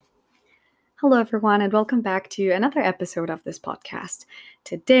Hello, everyone, and welcome back to another episode of this podcast.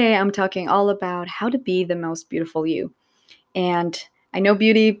 Today, I'm talking all about how to be the most beautiful you. And I know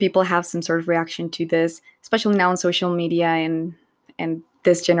beauty, people have some sort of reaction to this, especially now on social media and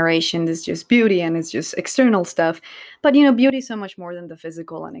this generation is just beauty and it's just external stuff. But beauty is so much more than the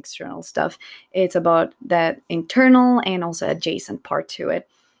physical and external stuff. It's about that internal and also adjacent part to it.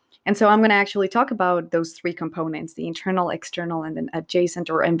 And so I'm going to actually talk about those three components: the internal, external, and then adjacent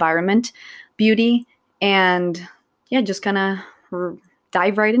or environment beauty. And yeah, just kind of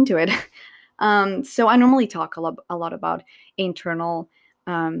dive right into it. So I normally talk a lot about internal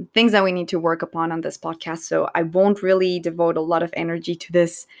things that we need to work upon on this podcast. So I won't really devote a lot of energy to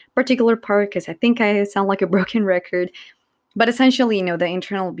this particular part because I think I sound like a broken record. But essentially, the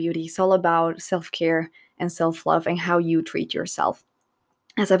internal beauty is all about self care and self love and how you treat yourself.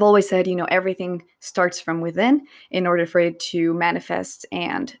 As I've always said, everything starts from within in order for it to manifest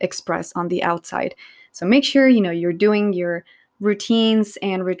and express on the outside. So make sure, you're doing your routines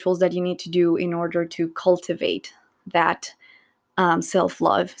and rituals that you need to do in order to cultivate that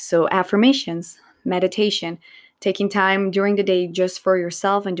self-love. So affirmations, meditation, taking time during the day just for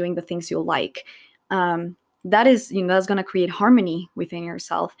yourself and doing the things you like. That is, that's going to create harmony within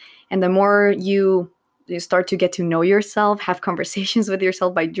yourself. And the more you start to get to know yourself, have conversations with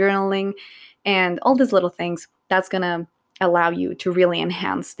yourself by journaling and all these little things, that's going to allow you to really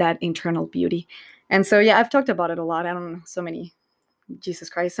enhance that internal beauty. And so, yeah, I've talked about it a lot. I don't know, Jesus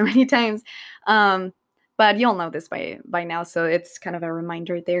Christ, so many times. But you'll know this by now, so it's kind of a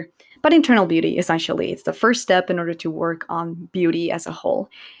reminder there. But internal beauty, essentially, it's the first step in order to work on beauty as a whole.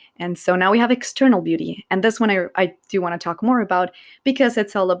 And so now we have external beauty. And this one I do want to talk more about because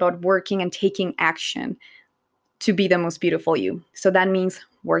it's all about working and taking action to be the most beautiful you. So that means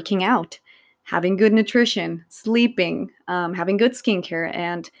working out, having good nutrition, sleeping, having good skincare,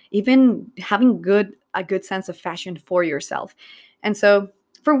 and even having a good sense of fashion for yourself. And so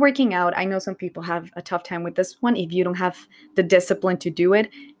for working out, I know some people have a tough time with this one if you don't have the discipline to do it.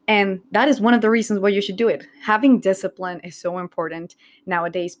 And that is one of the reasons why you should do it. Having discipline is so important.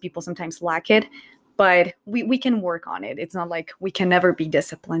 Nowadays, people sometimes lack it, but we can work on it. It's not like we can never be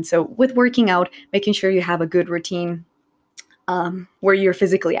disciplined. So with working out, making sure you have a good routine where you're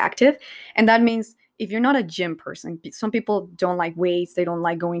physically active. And that means if you're not a gym person, some people don't like weights, they don't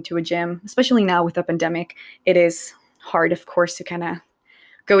like going to a gym, especially now with the pandemic. It is hard, of course, to kind of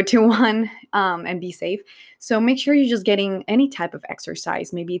go to one and be safe. So make sure you're just getting any type of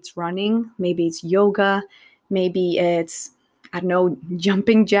exercise. Maybe it's running, maybe it's yoga, maybe it's, I don't know,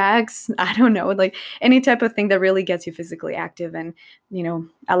 jumping jacks. I don't know, like any type of thing that really gets you physically active and,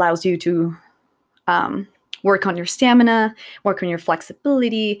 allows you to work on your stamina, work on your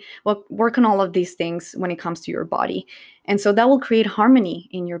flexibility, work on all of these things when it comes to your body. And so that will create harmony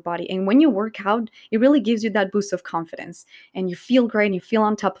in your body. And when you work out, it really gives you that boost of confidence and you feel great and you feel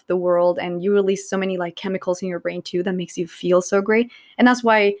on top of the world and you release so many like chemicals in your brain too that makes you feel so great. And that's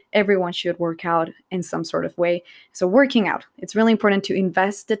why everyone should work out in some sort of way. So working out, it's really important to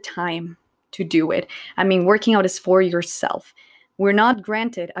invest the time to do it. I mean, working out is for yourself. We're not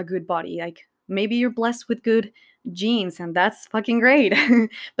granted a good body. Like maybe you're blessed with good genes and that's fucking great.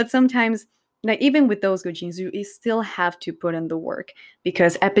 But sometimes, like even with those good genes, you still have to put in the work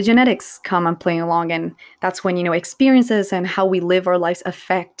because epigenetics come and play along. And that's when, experiences and how we live our lives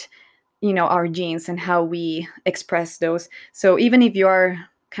affect, our genes and how we express those. So even if you are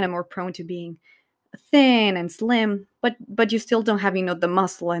kind of more prone to being thin and slim, but you still don't have, the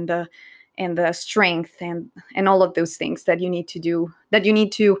muscle and the strength and all of those things that you need to do, that you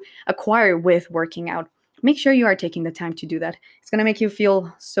need to acquire with working out. Make sure you are taking the time to do that. It's going to make you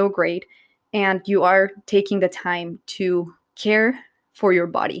feel so great and you are taking the time to care for your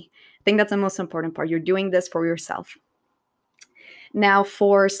body. I think that's the most important part. You're doing this for yourself. Now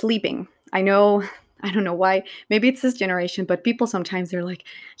for sleeping, I don't know why, maybe it's this generation, but people sometimes they're like,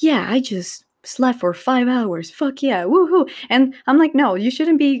 yeah, I just slept for 5 hours. Fuck yeah, woohoo. And I'm like, no, you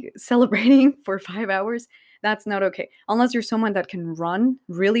shouldn't be celebrating for 5 hours. That's not okay. Unless you're someone that can run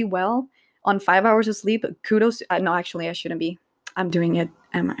really well on 5 hours of sleep, kudos. No, actually, I shouldn't be. I'm doing it.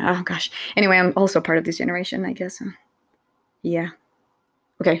 Oh gosh. Anyway, I'm also part of this generation, I guess. Yeah.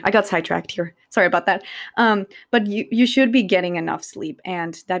 Okay, I got sidetracked here. Sorry about that. But you should be getting enough sleep,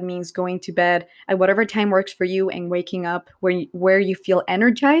 and that means going to bed at whatever time works for you and waking up where you feel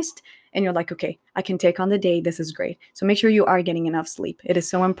energized and you're like, okay, I can take on the day. This is great. So make sure you are getting enough sleep. It is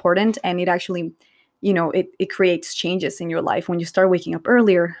so important, and it actually, it creates changes in your life when you start waking up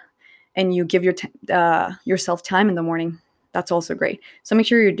earlier and you give yourself time in the morning. That's also great. So make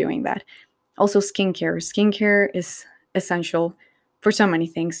sure you're doing that. Also, skincare. Skincare is essential for so many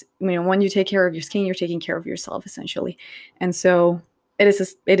things. When you take care of your skin, you're taking care of yourself essentially. And so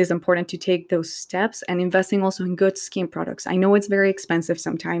it is important to take those steps and investing also in good skin products. I know it's very expensive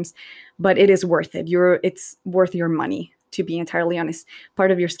sometimes, but it is worth it. It's worth your money, to be entirely honest.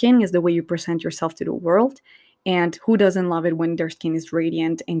 Part of your skin is the way you present yourself to the world. And who doesn't love it when their skin is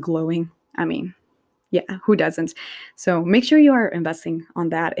radiant and glowing? I mean, yeah, who doesn't? So make sure you are investing on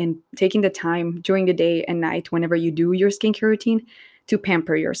that and taking the time during the day and night whenever you do your skincare routine to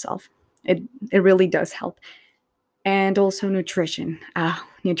pamper yourself. It really does help. And also nutrition.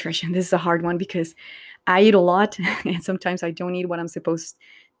 Nutrition. This is a hard one because I eat a lot and sometimes I don't eat what I'm supposed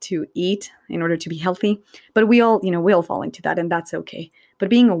to eat in order to be healthy. But we all fall into that, and that's okay. But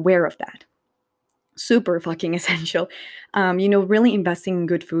being aware of that, super fucking essential. Really investing in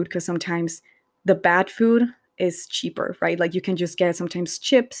good food, because sometimes the bad food is cheaper, right? Like you can just get sometimes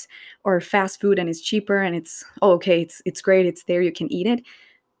chips or fast food and it's cheaper and okay, it's great, it's there, you can eat it,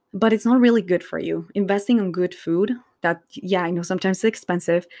 but it's not really good for you. Investing in good food, that, yeah, I know sometimes it's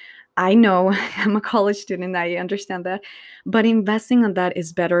expensive. I know I'm a college student, I understand that, but investing on that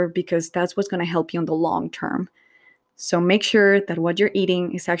is better because that's what's going to help you in the long term. So make sure that what you're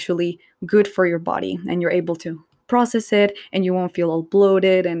eating is actually good for your body and you're able to process it and you won't feel all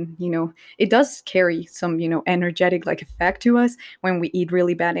bloated. And, it does carry some, energetic like effect to us when we eat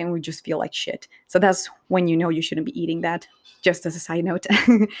really bad and we just feel like shit. So that's when you shouldn't be eating that, just as a side note.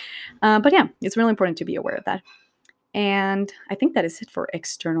 But yeah, it's really important to be aware of that. And I think that is it for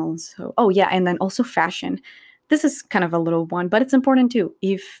external. So, oh yeah, and then also fashion. This is kind of a little one, but it's important too.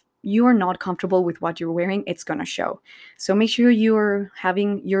 If you are not comfortable with what you're wearing, it's going to show. So make sure you're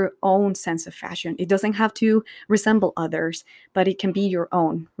having your own sense of fashion. It doesn't have to resemble others, but it can be your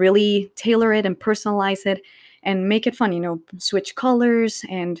own. Really tailor it and personalize it and make it fun, switch colors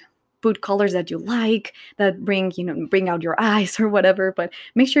and put colors that you like that bring out your eyes or whatever, but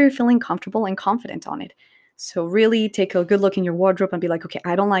make sure you're feeling comfortable and confident on it. So really take a good look in your wardrobe and be like, okay,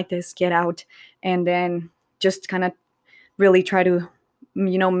 I don't like this, get out. And then just kind of really try to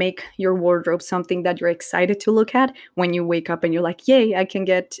make your wardrobe something that you're excited to look at when you wake up and you're like, yay, I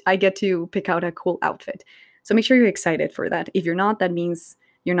get to pick out a cool outfit. So make sure you're excited for that. If you're not, that means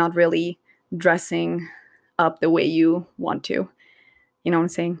you're not really dressing up the way you want to. You know what I'm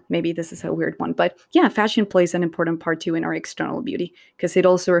saying? Maybe this is a weird one, but yeah, fashion plays an important part too in our external beauty because it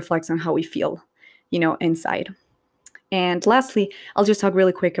also reflects on how we feel, inside. And lastly, I'll just talk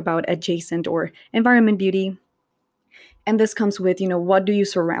really quick about adjacent or environment beauty. And this comes with, what do you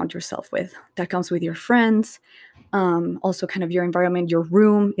surround yourself with? That comes with your friends, also kind of your environment, your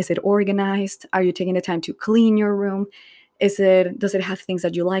room. Is it organized? Are you taking the time to clean your room? Does it have things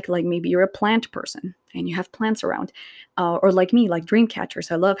that you like? Like maybe you're a plant person and you have plants around, or like me, like dream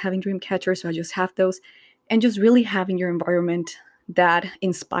catchers. I love having dream catchers, so I just have those. And just really having your environment that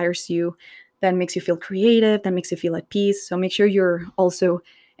inspires you, that makes you feel creative, that makes you feel at peace. So make sure you're also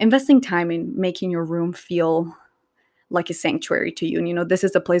investing time in making your room feel like a sanctuary to you. This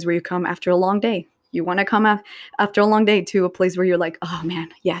is the place where you come after a long day. You want to come after a long day to a place where you're like, oh man,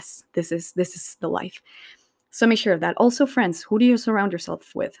 yes, this is the life. So make sure of that. Also, friends. Who do you surround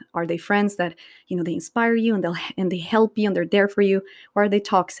yourself with? Are they friends that they inspire you and they help you and they're there for you, or are they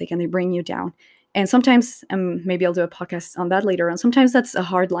toxic and they bring you down? And sometimes, maybe I'll do a podcast on that later on. Sometimes that's a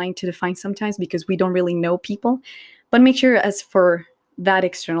hard line to define. Sometimes because we don't really know people, but make sure as for that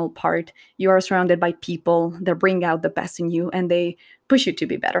external part, you are surrounded by people that bring out the best in you and they push you to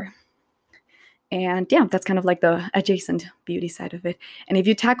be better. And yeah, that's kind of like the adjacent beauty side of it. And if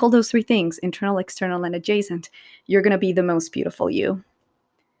you tackle those three things, internal, external, and adjacent, you're going to be the most beautiful you.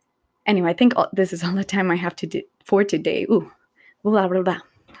 Anyway, I think this is all the time I have to do for today. Ooh, blah, blah, blah.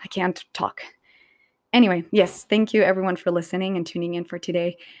 I can't talk. Anyway, yes, thank you everyone for listening and tuning in for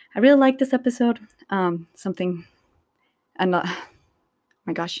today. I really like this episode. My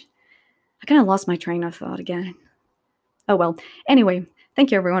gosh, I kind of lost my train of thought again. Oh well. Anyway,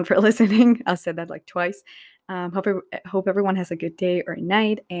 thank you everyone for listening. I said that like twice. Hope everyone has a good day or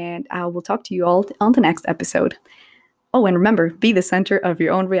night, and I will talk to you all on the next episode. Oh, and remember, be the center of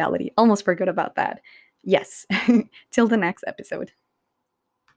your own reality. Almost forgot about that. Yes. Till the next episode.